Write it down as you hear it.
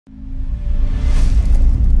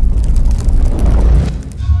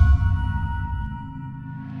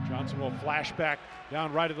will flash back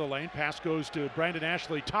down right of the lane. Pass goes to Brandon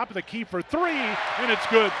Ashley, top of the key for three, and it's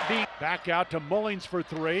good. Back out to Mullings for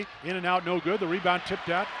three. In and out, no good. The rebound tipped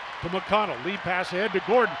out to McConnell. Lead pass ahead to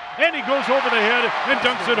Gordon, and he goes over the head and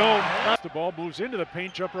dunks it home. The ball moves into the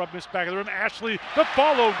paint, jumper up, missed back of the rim. Ashley, the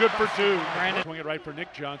follow, good for two. Brandon swing it right for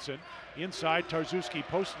Nick Johnson. Inside, Tarczewski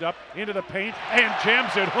posted up into the paint and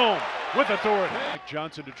jams it home with authority. Nick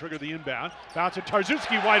Johnson to trigger the inbound. Bounce it,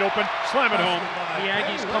 Tarczewski wide open, slam it home. The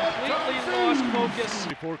Aggies completely lost focus.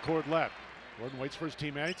 Before court left. Gordon waits for his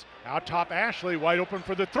teammates. Out top, Ashley wide open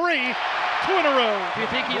for the three. Two in a row. Do you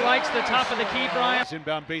think he likes the top of the key, Brian?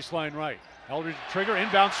 Inbound baseline right. Eldridge trigger,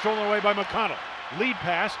 inbound stolen away by McConnell. Lead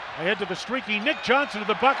pass ahead to the streaky Nick Johnson to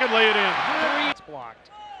the bucket, lay it in. It's blocked.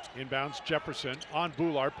 Inbounds Jefferson on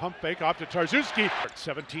Boulard, pump fake off to Tarczewski.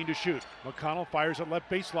 17 to shoot. McConnell fires at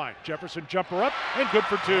left baseline. Jefferson jumper up and good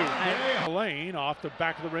for two. Lane off the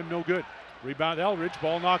back of the rim, no good. Rebound Eldridge,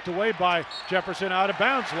 ball knocked away by Jefferson, out of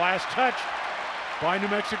bounds. Last touch by New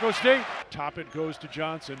Mexico State. Top it goes to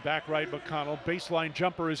Johnson, back right McConnell. Baseline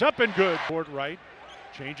jumper is up and good. Board right,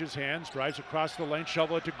 changes hands, drives across the lane,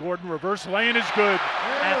 shovel it to Gordon, reverse lane is good.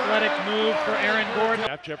 Athletic move for Aaron Gordon.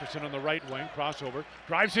 Jefferson on the right wing, crossover,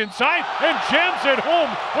 drives inside and jams it home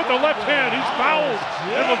with the left hand. He's fouled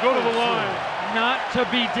and will go to the line. Not to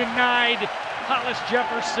be denied,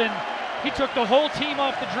 Hollis-Jefferson. He took the whole team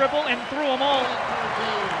off the dribble and threw them all.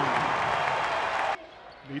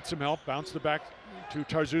 Needs some help, bounce the back to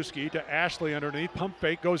Tarczewski, to Ashley underneath, pump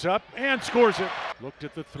fake, goes up and scores it. Looked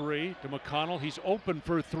at the three to McConnell, he's open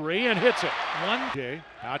for three and hits it.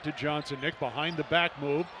 Out to Johnson, Nick behind the back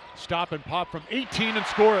move, stop and pop from 18 and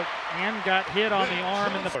score it. And got hit on the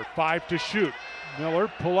arm in the 5 to shoot. Miller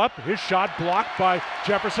pull up, his shot blocked by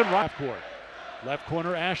Jefferson. Right court. Left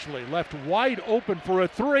corner, Ashley, left wide open for a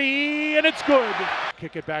three, and it's good.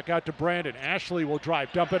 Kick it back out to Brandon. Ashley will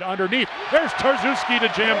drive, dump it underneath. There's Tarczewski to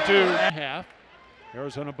jam two. Half.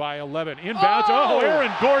 Arizona by 11. Inbounds. Oh,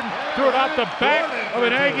 Aaron Gordon threw it out the back of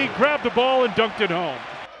an Aggie, grabbed the ball and dunked it home.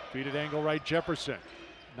 Feed at angle right, Jefferson.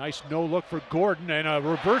 Nice no look for Gordon, and a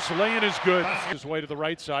reverse lay-in is good. His way to the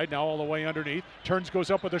right side, now all the way underneath. Turns, goes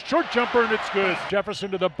up with a short jumper, and it's good.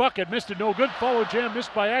 Jefferson to the bucket, missed it, no good. Follow jam,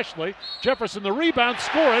 missed by Ashley. Jefferson the rebound,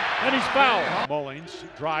 score it, and he's fouled. Mullings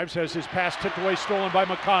drives, has his pass tipped away, stolen by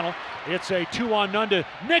McConnell. It's a 2-on-none to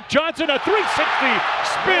Nick Johnson, a 360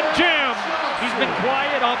 spin jam. He's been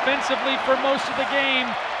quiet offensively for most of the game.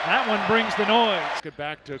 That one brings the noise. Get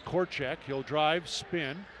back to Korchek, he'll drive,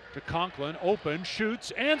 spin to Conklin, open,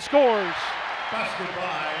 shoots, and scores.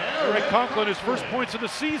 Eric Conklin, his first points of the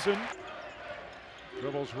season.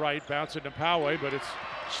 Dribbles right, bounce it to Poway, but it's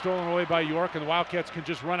stolen away by York, and the Wildcats can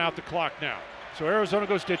just run out the clock now. So Arizona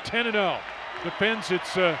goes to 10-0. Defends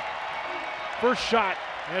its first shot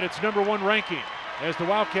at its #1 ranking as the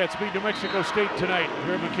Wildcats beat New Mexico State tonight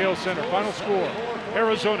here at McKale Center. Final score,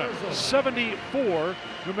 Arizona 74,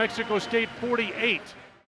 New Mexico State 48.